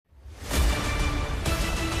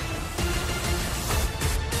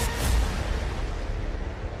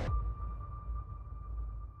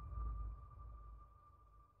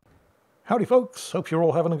Howdy folks, hope you're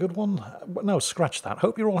all having a good one. No, scratch that.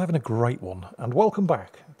 Hope you're all having a great one. And welcome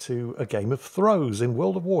back to a game of throws in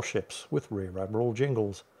World of Warships with Rear Admiral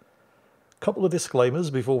Jingles. Couple of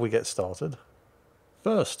disclaimers before we get started.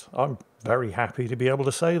 First, I'm very happy to be able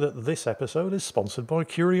to say that this episode is sponsored by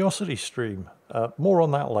CuriosityStream. More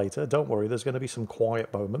on that later, don't worry, there's going to be some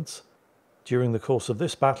quiet moments during the course of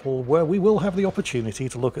this battle where we will have the opportunity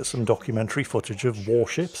to look at some documentary footage of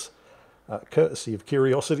warships. Courtesy of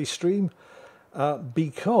CuriosityStream,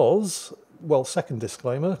 because, well, second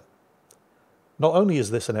disclaimer, not only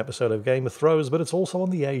is this an episode of Game of Thrones, but it's also on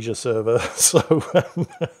the Asia server, so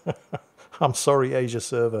I'm sorry, Asia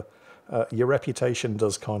server, your reputation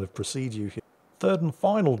does kind of precede you here. Third and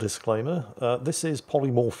final disclaimer, this is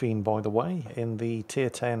polymorphine, by the way, in the Tier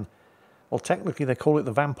 10, well, technically they call it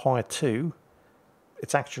the Vampire 2,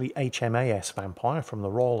 it's actually HMAS Vampire from the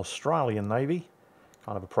Royal Australian Navy.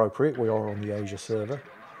 Kind of appropriate, we are on the Asia server.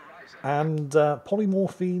 And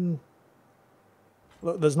polymorphine,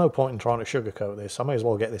 look, there's no point in trying to sugarcoat this. I may as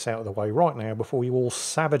well get this out of the way right now before you all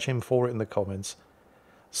savage him for it in the comments.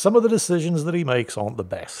 Some of the decisions that he makes aren't the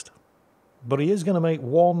best. But he is going to make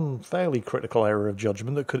one fairly critical error of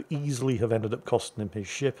judgment that could easily have ended up costing him his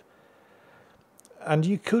ship. And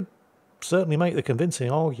you could certainly make the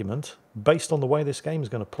convincing argument, based on the way this game is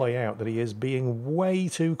going to play out, that he is being way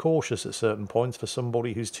too cautious at certain points for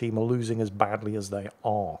somebody whose team are losing as badly as they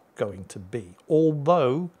are going to be.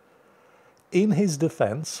 Although, in his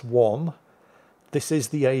defence, one, this is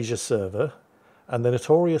the Asia server, and they're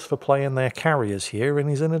notorious for playing their carriers here, and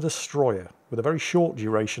he's in a destroyer with a very short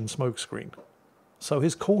duration smokescreen. So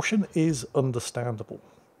his caution is understandable.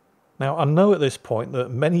 Now, I know at this point that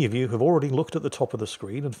many of you have already looked at the top of the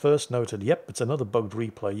screen and first noted, yep, it's another bugged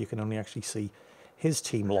replay, you can only actually see his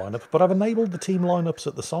team lineup, but I've enabled the team lineups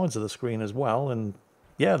at the sides of the screen as well, and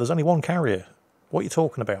yeah, there's only one carrier. What are you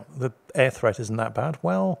talking about? The air threat isn't that bad.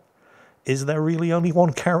 Well, is there really only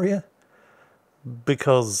one carrier?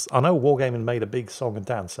 Because I know Wargaming made a big song and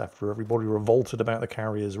dance after everybody revolted about the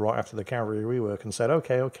carriers right after the carrier rework and said,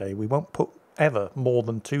 okay, we won't put ever more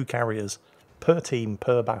than 2 carriers per team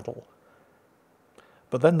per battle.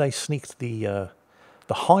 But then they sneaked the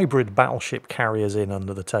hybrid battleship carriers in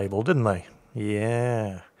under the table, didn't they?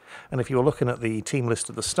 Yeah. And if you were looking at the team list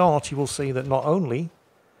at the start, you will see that not only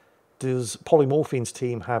does Polymorphine's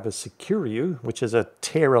team have a Securiu, which is a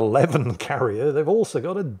Tier 11 carrier, they've also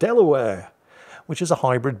got a Delaware, which is a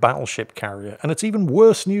hybrid battleship carrier. And it's even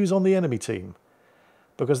worse news on the enemy team,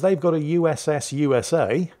 because they've got a USS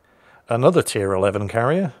USA, another Tier 11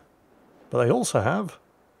 carrier, but they also have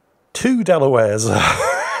 2 Delawares.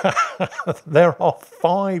 There are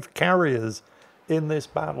 5 carriers in this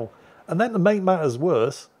battle. And then to make matters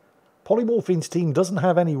worse, Polymorphine's team doesn't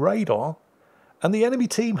have any radar, and the enemy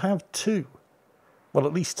team have 2. Well,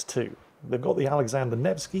 at least 2. They've got the Alexander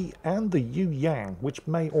Nevsky and the Yu Yang, which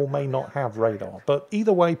may or may not have radar. But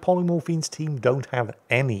either way, Polymorphine's team don't have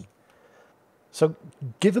any. So,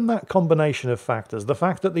 given that combination of factors, the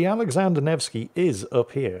fact that the Alexander Nevsky is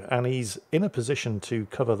up here, and he's in a position to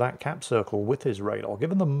cover that cap circle with his radar,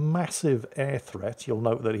 given the massive air threat, you'll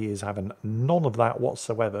note that he is having none of that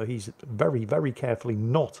whatsoever. He's very, very carefully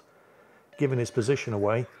not giving his position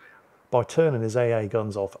away by turning his AA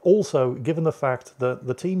guns off. Also, given the fact that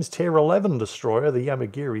the team's Tier 11 destroyer, the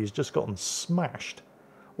Yamagiri, has just gotten smashed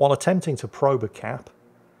while attempting to probe a cap,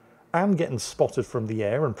 and getting spotted from the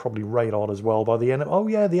air and probably radared as well by the enemy. Oh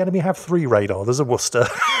yeah, the enemy have 3 radar. There's a Worcester.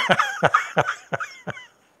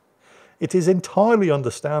 It is entirely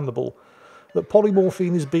understandable that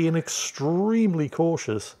Polymorphine is being extremely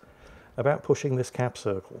cautious about pushing this cap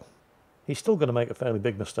circle. He's still going to make a fairly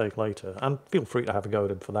big mistake later, and feel free to have a go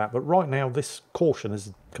at him for that, but right now this caution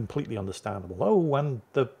is completely understandable. Oh, and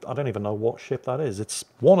I don't even know what ship that is. It's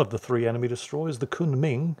one of the 3 enemy destroyers, the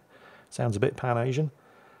Kunming. Sounds a bit Pan-Asian.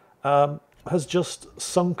 Has just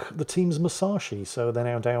sunk the team's Musashi, so they're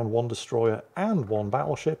now down 1 destroyer and 1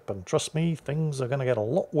 battleship, and trust me, things are going to get a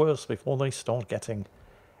lot worse before they start getting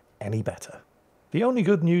any better. The only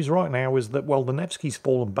good news right now is that, well, the Nevsky's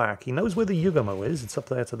fallen back. He knows where the Yugamo is, it's up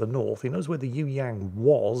there to the north. He knows where the Yu Yang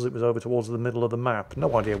was, it was over towards the middle of the map.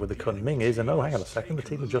 No idea where the Kunming is, and oh, hang on a second, the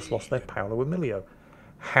team have just lost their Paolo Emilio.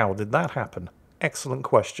 How did that happen? Excellent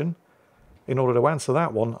question. In order to answer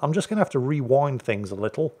that one, I'm just going to have to rewind things a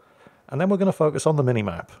little, and then we're going to focus on the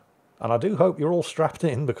minimap. And I do hope you're all strapped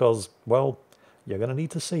in because, well, you're going to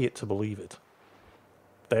need to see it to believe it.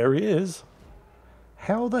 There he is.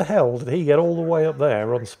 How the hell did he get all the way up there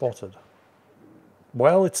unspotted?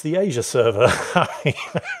 Well, it's the Asia server.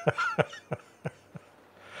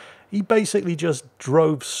 He basically just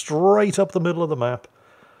drove straight up the middle of the map,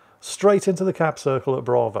 straight into the cap circle at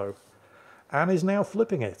Bravo. and is now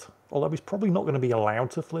flipping it. Although he's probably not going to be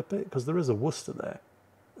allowed to flip it because there is a Worcester there.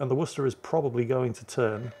 And the Worcester is probably going to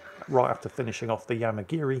turn right after finishing off the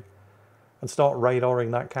Yamagiri and start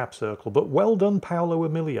radaring that cap circle. But well done, Paolo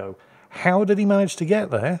Emilio. How did he manage to get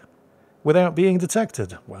there without being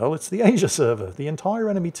detected? Well, it's the Asia server, the entire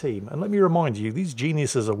enemy team. And let me remind you, these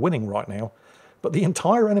geniuses are winning right now. But the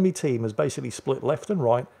entire enemy team has basically split left and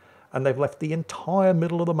right, and they've left the entire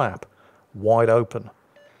middle of the map wide open.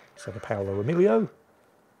 So the Paolo Emilio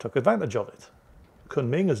took advantage of it.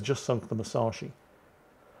 Kunming has just sunk the Musashi.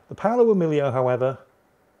 The Paolo Emilio, however,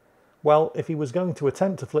 well, if he was going to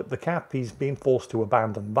attempt to flip the cap, he's been forced to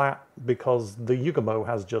abandon that because the Yugamo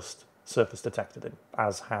has just surface detected him,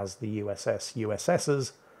 as has the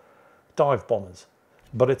USS's dive bombers.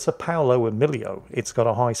 But it's a Paolo Emilio. It's got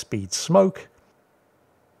a high-speed smoke.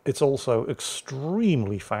 It's also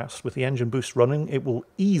extremely fast. With the engine boost running, it will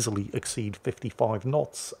easily exceed 55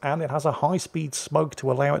 knots, and it has a high-speed smoke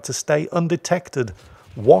to allow it to stay undetected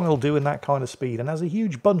while doing that kind of speed, and has a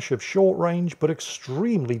huge bunch of short-range but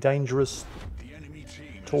extremely dangerous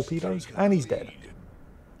torpedoes, and he's dead.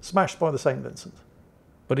 Smashed by the St. Vincent.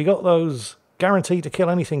 But he got those guaranteed to kill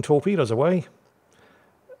anything torpedoes away,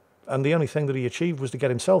 and the only thing that he achieved was to get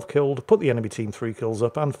himself killed, put the enemy team 3 kills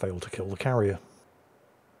up, and failed to kill the carrier.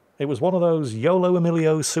 It was one of those YOLO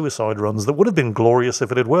Emilio suicide runs that would have been glorious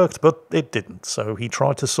if it had worked, but it didn't. So he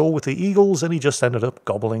tried to soar with the eagles, and he just ended up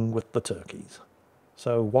gobbling with the turkeys.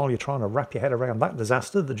 So while you're trying to wrap your head around that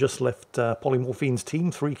disaster that just left Polymorphine's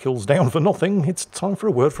team 3 kills down for nothing, it's time for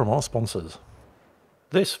a word from our sponsors.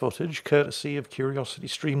 This footage courtesy of Curiosity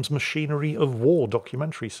Stream's Machinery of War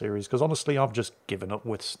documentary series, because honestly I've just given up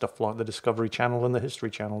with stuff like the Discovery Channel and the History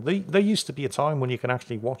Channel. There used to be a time when you can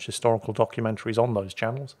actually watch historical documentaries on those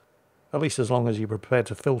channels. At least as long as you were prepared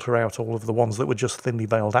to filter out all of the ones that were just thinly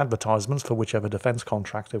veiled advertisements for whichever defence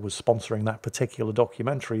contractor was sponsoring that particular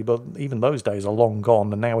documentary, but even those days are long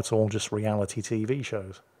gone, and now it's all just reality TV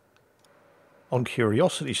shows. On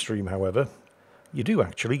Curiosity Stream, however, you do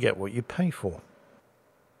actually get what you pay for.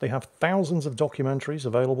 They have thousands of documentaries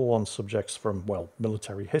available on subjects from, well,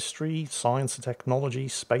 military history, science and technology,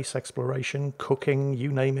 space exploration, cooking,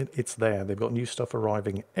 you name it, it's there. They've got new stuff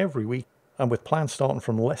arriving every week. And with plans starting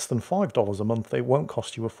from less than $5 a month, it won't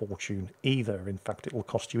cost you a fortune either. In fact, it will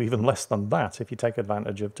cost you even less than that if you take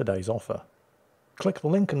advantage of today's offer. Click the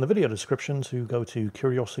link in the video description to go to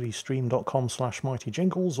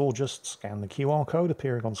curiositystream.com/mightyjingles, or just scan the QR code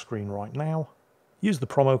appearing on screen right now. Use the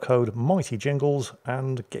promo code MIGHTYJingles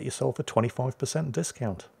and get yourself a 25%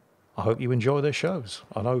 discount. I hope you enjoy their shows.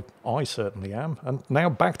 I know I certainly am. And now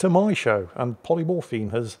back to my show, and Polymorphine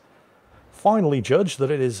has finally judged that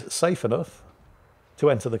it is safe enough to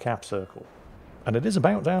enter the cap circle. And it is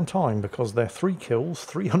about damn time, because they're 3 kills,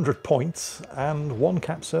 300 points, and 1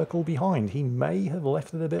 cap circle behind. He may have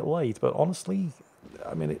left it a bit late, but honestly,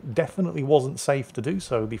 I mean, it definitely wasn't safe to do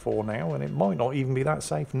so before now, and it might not even be that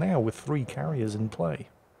safe now with 3 carriers in play.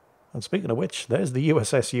 And speaking of which, there's the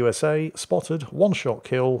USS USA, spotted, 1-shot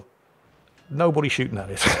kill, nobody shooting at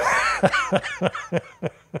it.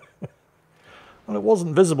 And it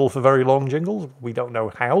wasn't visible for very long, Jingles. We don't know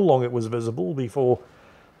how long it was visible before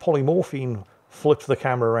Polymorphine flipped the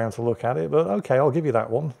camera around to look at it, but okay, I'll give you that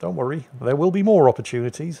one. Don't worry, there will be more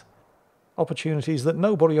opportunities. Opportunities that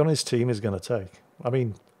nobody on his team is going to take. I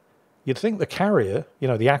mean, you'd think the carrier, you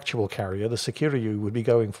know, the actual carrier, the Securyu, would be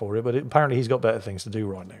going for it, but apparently he's got better things to do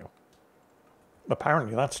right now.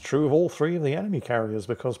 Apparently that's true of all 3 of the enemy carriers,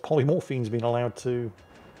 because Polymorphine's been allowed to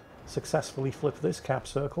successfully flip this cap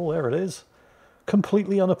circle. There it is.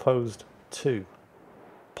 Completely unopposed, too.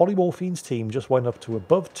 Polymorphine's team just went up to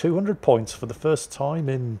above 200 points for the first time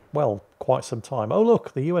in, well, quite some time. Oh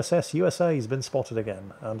look, the USS USA has been spotted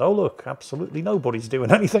again. And oh look, absolutely nobody's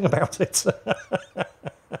doing anything about it.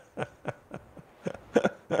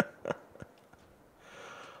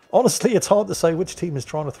 Honestly, it's hard to say which team is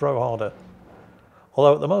trying to throw harder.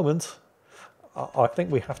 Although at the moment, I think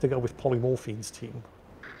we have to go with Polymorphine's team.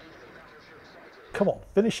 Come on,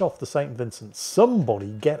 finish off the St. Vincent.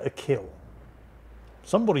 Somebody get a kill.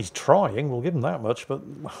 Somebody's trying, we'll give them that much, but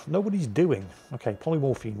nobody's doing. Okay,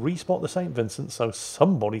 Polymorphine, respot the St. Vincent so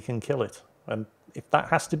somebody can kill it. And if that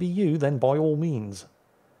has to be you, then by all means.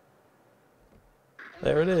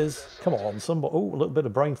 There it is. Come on, somebody. Oh, a little bit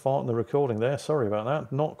of brain fart in the recording there. Sorry about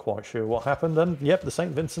that. Not quite sure what happened. And yep, the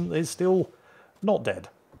St. Vincent is still not dead.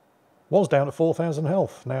 Was down at 4,000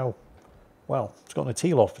 health. Now, well, it's got a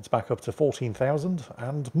teal off. It's back up to 14,000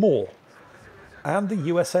 and more. And the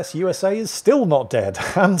USS USA is still not dead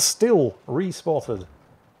and still respotted.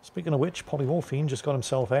 Speaking of which, Polymorphine just got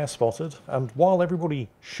himself air spotted. And while everybody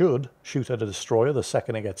should shoot at a destroyer the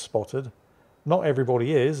second it gets spotted, Not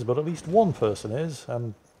everybody is, but at least one person is,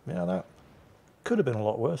 and yeah, that could have been a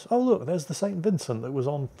lot worse. Oh look, there's the St. Vincent that was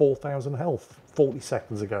on 4,000 health 40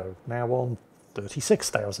 seconds ago, now on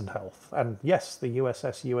 36,000 health. And yes, the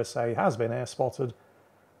USS USA has been air spotted,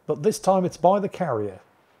 but this time it's by the carrier.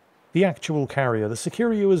 The actual carrier. The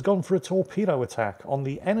Security has gone for a torpedo attack on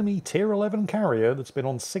the enemy Tier 11 carrier that's been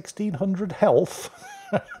on 1,600 health.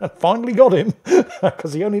 Finally got him,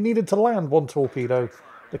 because he only needed to land one torpedo.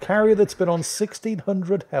 The carrier that's been on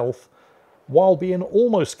 1,600 health, while being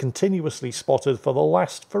almost continuously spotted for the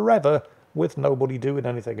last forever, with nobody doing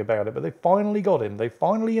anything about it. But they finally got him. They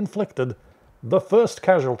finally inflicted the first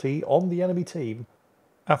casualty on the enemy team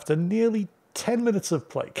after nearly 10 minutes of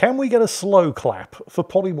play. Can we get a slow clap for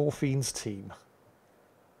Polymorphine's team?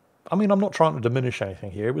 I mean, I'm not trying to diminish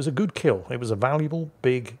anything here. It was a good kill. It was a valuable,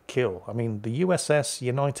 big kill. I mean, the USS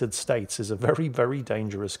United States is a very, very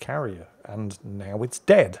dangerous carrier, and now it's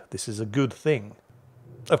dead. This is a good thing.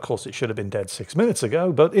 Of course, it should have been dead 6 minutes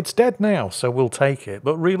ago, but it's dead now, so we'll take it.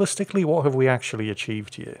 But realistically, what have we actually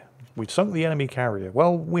achieved here? We've sunk the enemy carrier.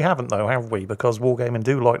 Well, we haven't though, have we? Because Wargaming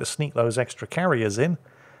do like to sneak those extra carriers in,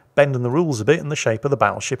 bending the rules a bit in the shape of the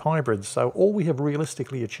battleship hybrids. So all we have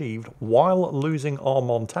realistically achieved, while losing our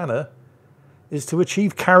Montana, is to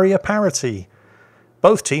achieve carrier parity.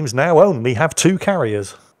 Both teams now only have 2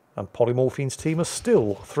 carriers, and Polymorphine's team are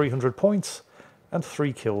still 300 points and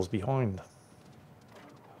 3 kills behind.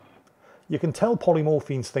 You can tell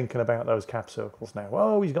Polymorphine's thinking about those cap circles now.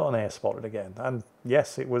 Oh, he's got an air spotted again. And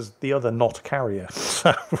yes, it was the other not carrier.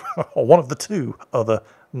 Or one of the 2 other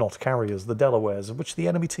not carriers, the Delawares, of which the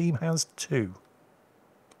enemy team has 2.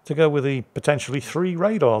 To go with the potentially 3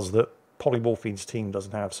 radars that Polymorphine's team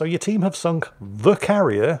doesn't have. So your team have sunk the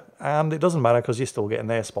carrier, and it doesn't matter because you're still getting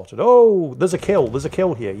air spotted. Oh, there's a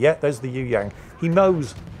kill here. Yeah, there's the Yu Yang. He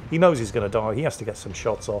knows he's going to die. He has to get some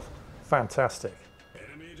shots off. Fantastic.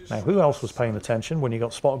 Now, who else was paying attention when you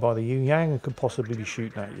got spotted by the Yu Yang and could possibly be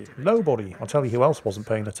shooting at you? Nobody. I'll tell you who else wasn't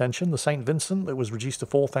paying attention. The St. Vincent that was reduced to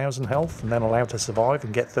 4,000 health and then allowed to survive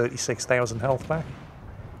and get 36,000 health back.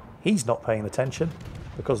 He's not paying attention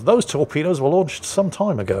because those torpedoes were launched some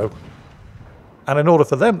time ago. And in order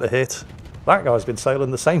for them to hit, that guy's been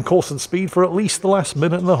sailing the same course and speed for at least the last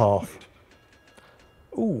minute and a half.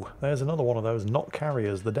 Ooh, there's another one of those not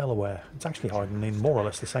carriers, the Delaware. It's actually hiding in more or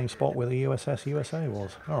less the same spot where the USS USA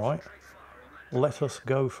was. Alright, let us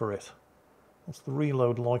go for it. What's the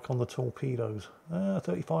reload like on the torpedoes?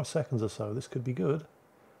 35 seconds or so. This could be good.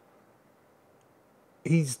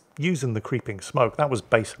 He's using the creeping smoke. That was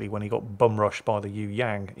basically when he got bum rushed by the Yu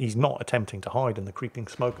Yang. He's not attempting to hide in the creeping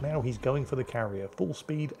smoke now. He's going for the carrier. Full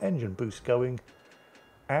speed, engine boost going,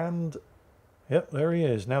 and yep, there he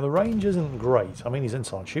is. Now, the range isn't great. I mean, he's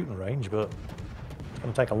inside shooting range, but it's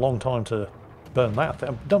going to take a long time to burn that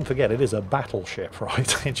thing. Don't forget, it is a battleship,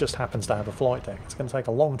 right? It just happens to have a flight deck. It's going to take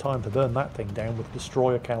a long time to burn that thing down with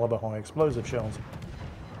destroyer-caliber high explosive shells.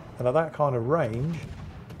 And at that kind of range,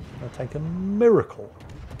 it's going to take a miracle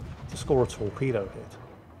to score a torpedo hit.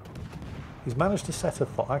 He's managed to set a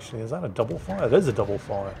fire. Actually, is that a double fire? It is a double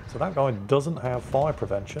fire. So that guy doesn't have fire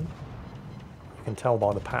prevention. You can tell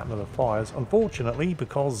by the pattern of the fires. Unfortunately,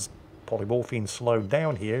 because Polymorphine slowed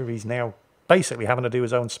down here, he's now basically having to do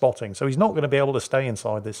his own spotting. So he's not going to be able to stay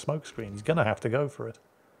inside this smoke screen. He's going to have to go for it.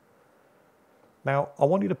 Now, I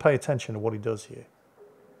want you to pay attention to what he does here.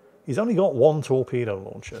 He's only got 1 torpedo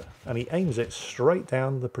launcher, and he aims it straight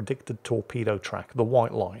down the predicted torpedo track, the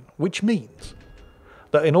white line, which means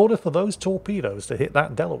that in order for those torpedoes to hit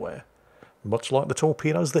that Delaware, much like the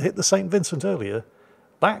torpedoes that hit the St. Vincent earlier,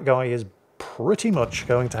 that guy is pretty much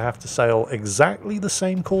going to have to sail exactly the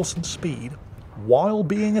same course and speed while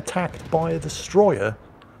being attacked by a destroyer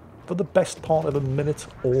for the best part of a minute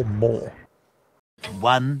or more.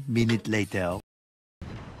 1 minute later.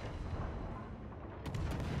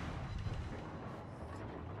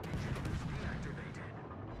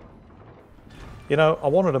 You know, I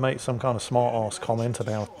wanted to make some kind of smart-ass comment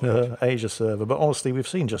about Asia server, but honestly, we've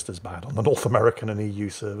seen just as bad on the North American and EU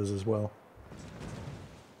servers as well.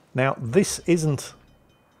 Now, this isn't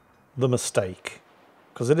the mistake,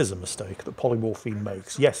 because it is a mistake that Polymorphine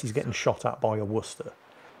makes. Yes, he's getting shot at by a Worcester.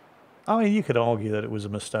 I mean, you could argue that it was a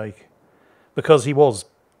mistake, because he was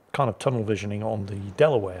kind of tunnel visioning on the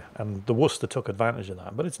Delaware, and the Worcester took advantage of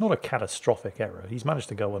that. But it's not a catastrophic error. He's managed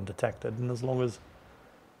to go undetected, and as long as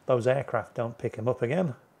those aircraft don't pick him up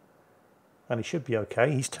again, and he should be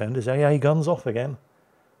okay. He's turned his AA guns off again.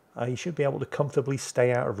 He should be able to comfortably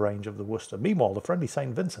stay out of range of the Worcester. Meanwhile, the friendly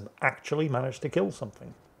St. Vincent actually managed to kill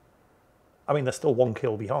something. I mean, they're still 1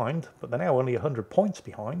 kill behind, but they're now only 100 points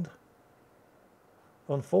behind.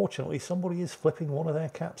 Unfortunately, somebody is flipping one of their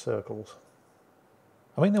cap circles.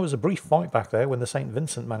 I mean, there was a brief fight back there when the St.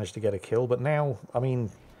 Vincent managed to get a kill, but now, I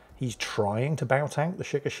mean, he's trying to bow tank the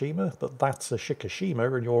Shikishima, but that's a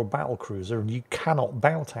Shikishima and you're a battle cruiser and you cannot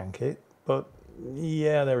bow tank it. But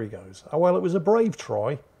yeah, there he goes. Oh, well, it was a brave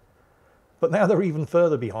try, but now they're even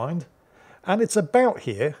further behind. And it's about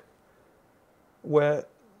here where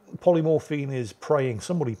Polymorphine is praying,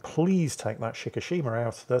 somebody please take that Shikishima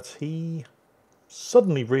out, that he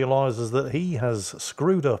suddenly realises that he has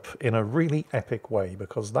screwed up in a really epic way,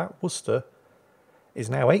 because that Worcester is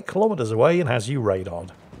now 8 kilometres away and has you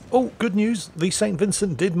radared. Oh, good news, the St.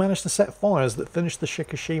 Vincent did manage to set fires that finished the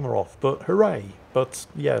Shikishima off, but hooray. But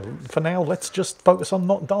yeah, for now, let's just focus on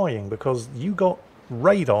not dying, because you got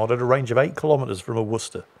radared at a range of 8 kilometres from a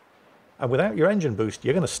Worcester. And without your engine boost,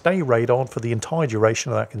 you're going to stay radared for the entire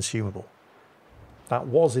duration of that consumable. That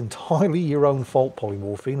was entirely your own fault,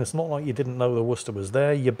 Polymorphine. It's not like you didn't know the Worcester was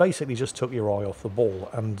there. You basically just took your eye off the ball.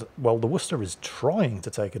 And, well, the Worcester is trying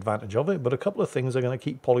to take advantage of it, but a couple of things are going to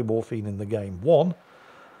keep Polymorphine in the game. One,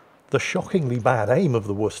 the shockingly bad aim of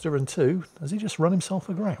the Worcester, and two, has he just run himself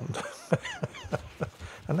aground?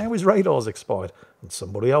 And now his radar's expired, and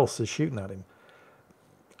somebody else is shooting at him.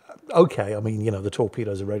 Okay, I mean, you know, the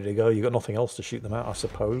torpedoes are ready to go. You've got nothing else to shoot them at, I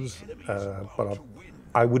suppose. But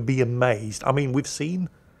I would be amazed. I mean, we've seen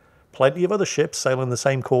plenty of other ships sailing the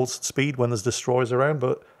same course and speed when there's destroyers around,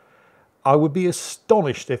 but I would be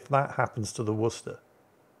astonished if that happens to the Worcester.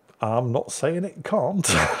 I'm not saying it can't,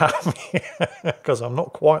 because I'm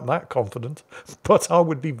not quite that confident, but I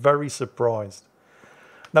would be very surprised.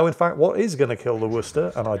 Now, in fact, what is going to kill the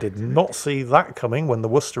Worcester, and I did not see that coming when the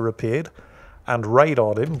Worcester appeared and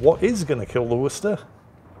radared him, what is going to kill the Worcester,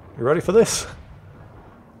 you ready for this,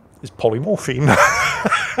 is Polymorphine.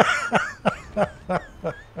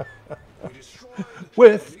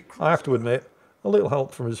 With, I have to admit, a little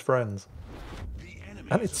help from his friends.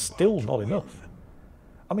 And it's still not enough.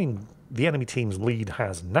 I mean, the enemy team's lead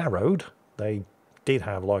has narrowed. They did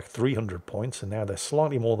have like 300 points, and now they're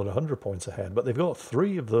slightly more than 100 points ahead. But they've got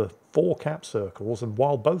 3 of the 4 cap circles, and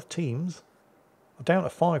while both teams are down to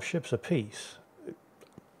 5 ships apiece,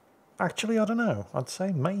 actually, I don't know. I'd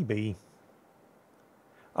say maybe.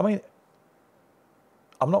 I mean,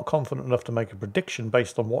 I'm not confident enough to make a prediction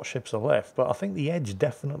based on what ships are left, but I think the edge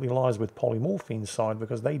definitely lies with Polymorphine's side,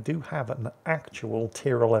 because they do have an actual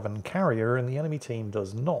Tier 11 carrier and the enemy team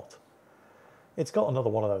does not. It's got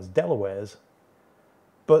another one of those Delawares,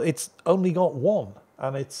 but it's only got one,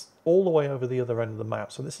 and it's all the way over the other end of the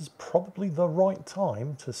map, so this is probably the right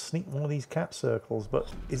time to sneak one of these cap circles, but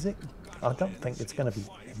is it? I don't think it's going to be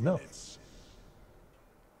enough.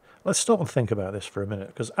 Let's stop and think about this for a minute,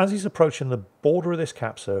 because as he's approaching the border of this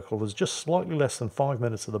cap circle, there's just slightly less than 5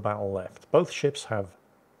 minutes of the battle left. Both teams have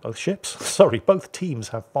 5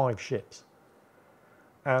 ships.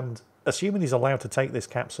 And assuming he's allowed to take this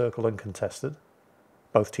cap circle uncontested,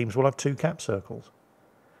 both teams will have 2 cap circles.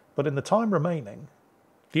 But in the time remaining,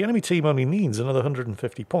 the enemy team only needs another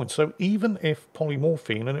 150 points. So even if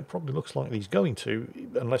Polymorphine, and it probably looks like he's going to,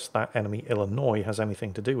 unless that enemy Illinois has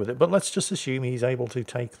anything to do with it, but let's just assume he's able to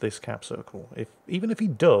take this cap circle. Even if he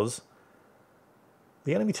does,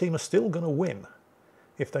 the enemy team are still going to win.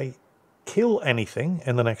 If they kill anything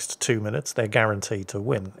in the next 2 minutes, they're guaranteed to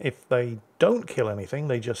win. If they don't kill anything,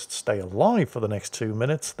 they just stay alive for the next 2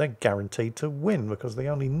 minutes, they're guaranteed to win, because they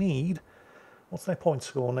only need... What's their point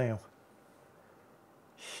score now?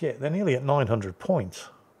 Shit, they're nearly at 900 points.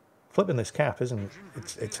 Flipping this cap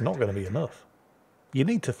it's not going to be enough. You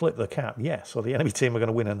need to flip the cap, yes, or the enemy team are going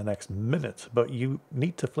to win in the next minute, but you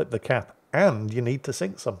need to flip the cap and you need to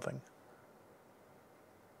sink something.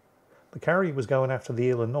 The carrier was going after the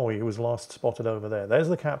Illinois, who was last spotted over there. There's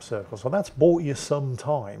the cap circle, so that's bought you some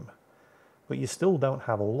time, but you still don't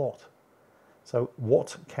have a lot. So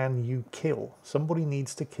what can you kill? Somebody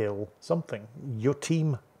needs to kill something. Your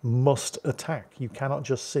team must attack. You cannot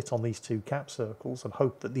just sit on these 2 cap circles and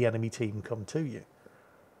hope that the enemy team come to you.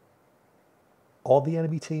 Are the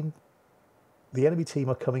enemy team? The enemy team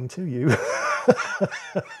are coming to you.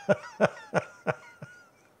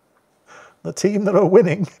 The team that are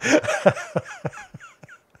winning.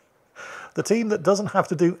 The team that doesn't have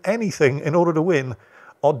to do anything in order to win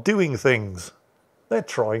are doing things. They're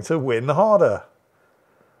trying to win harder.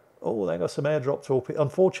 Oh, they got some airdrop torpedo.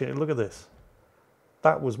 Unfortunately, look at this.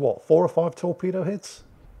 That was what, 4 or 5 torpedo hits?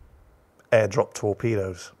 Airdrop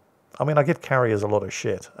torpedoes. I mean, I give carriers a lot of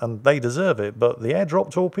shit, and they deserve it, but the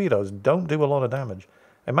airdrop torpedoes don't do a lot of damage.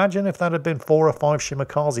 Imagine if that had been 4 or 5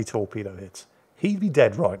 Shimakaze torpedo hits. He'd be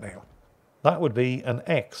dead right now. That would be an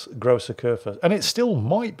ex-Grosser Kurfürst. And it still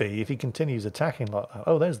might be if he continues attacking like that.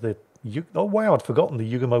 Oh, there's the... Oh, wow, I'd forgotten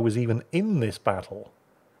the Yugamo was even in this battle.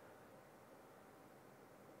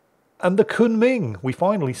 And the Kunming, we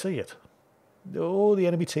finally see it. Oh, the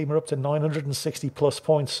enemy team are up to 960 plus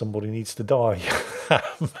points. Somebody needs to die.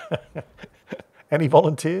 Any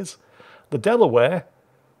volunteers? The Delaware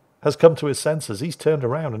has come to his senses. He's turned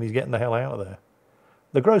around and he's getting the hell out of there.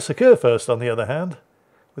 The Grosser Kurfürst, on the other hand,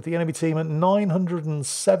 with the enemy team at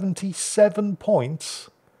 977 points.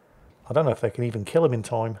 I don't know if they can even kill him in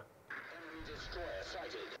time.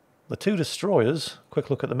 The two destroyers, quick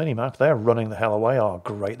look at the minimap, they're running the hell away. Oh,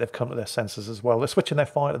 great, they've come to their senses as well. They're switching their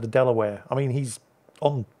fight to the Delaware. I mean, he's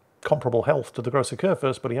on comparable health to the Grosser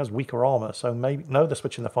Kurfürst, but he has weaker armour, so maybe... No, they're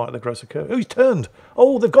switching their fight to the Grosser Kurfürst. Oh, he's turned!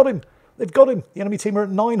 Oh, they've got him! They've got him! The enemy team are at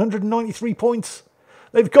 993 points.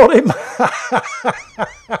 They've got him!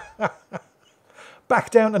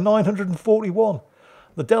 Back down to 941.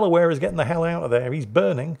 The Delaware is getting the hell out of there. He's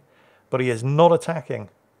burning, but he is not attacking.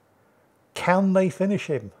 Can they finish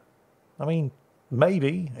him? I mean,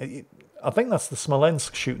 maybe. I think that's the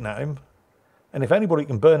Smolensk shooting at him. And if anybody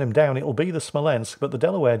can burn him down, it'll be the Smolensk. But the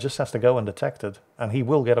Delaware just has to go undetected, and he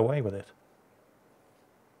will get away with it.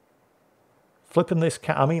 Flipping this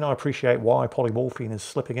cap... I mean, I appreciate why Polymorphine is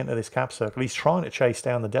slipping into this cap circle. He's trying to chase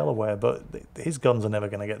down the Delaware, but his guns are never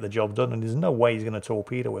going to get the job done, and there's no way he's going to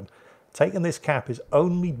torpedo him. Taking this cap is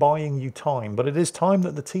only buying you time, but it is time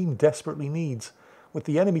that the team desperately needs. With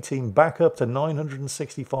the enemy team back up to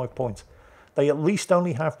 965 points. They at least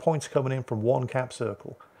only have points coming in from one cap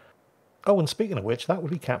circle. Oh, and speaking of which, that would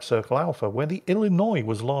be Cap Circle Alpha, where the Illinois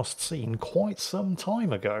was last seen quite some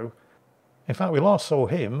time ago. In fact, we last saw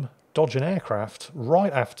him dodge an aircraft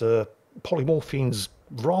right after Polymorphine's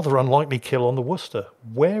rather unlikely kill on the Worcester.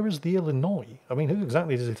 Where is the Illinois? I mean, who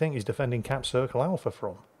exactly does he think he's defending Cap Circle Alpha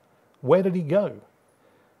from? Where did he go?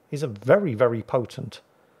 He's a very, very potent...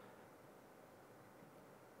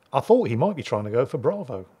 I thought he might be trying to go for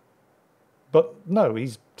Bravo. But no,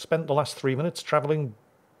 he's spent the last 3 minutes travelling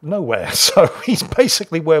nowhere. So he's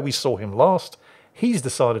basically where we saw him last. He's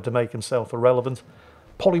decided to make himself irrelevant.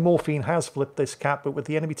 Polymorphine has flipped this cap, but with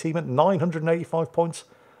the enemy team at 985 points,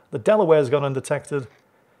 the Delaware's gone undetected.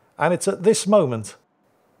 And it's at this moment,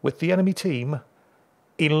 with the enemy team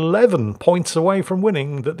 11 points away from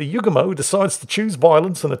winning, that the Yugamo decides to choose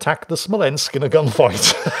violence and attack the Smolensk in a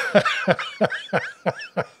gunfight.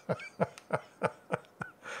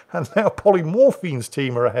 And now Polymorphine's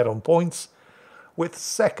team are ahead on points, with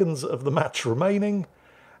seconds of the match remaining,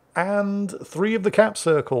 and 3 of the cap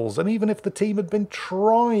circles. And even if the team had been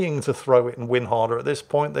trying to throw it and win harder at this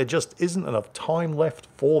point, there just isn't enough time left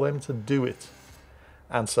for them to do it.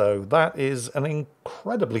 And so that is an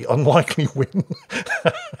incredibly unlikely win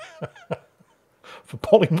for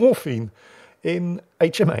Polymorphine in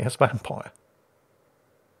HMAS Vampire.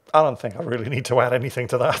 I don't think I really need to add anything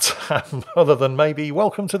to that, other than maybe,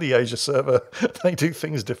 welcome to the Asia server. They do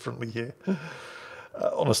things differently here.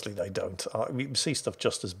 Honestly, they don't. We see stuff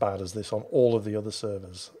just as bad as this on all of the other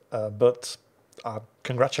servers. But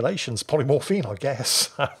congratulations, Polymorphine, I guess.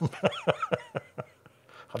 I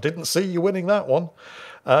didn't see you winning that one.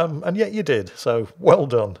 And yet you did. So well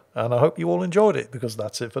done. And I hope you all enjoyed it, because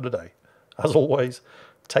that's it for today. As always,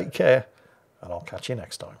 take care, and I'll catch you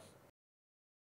next time.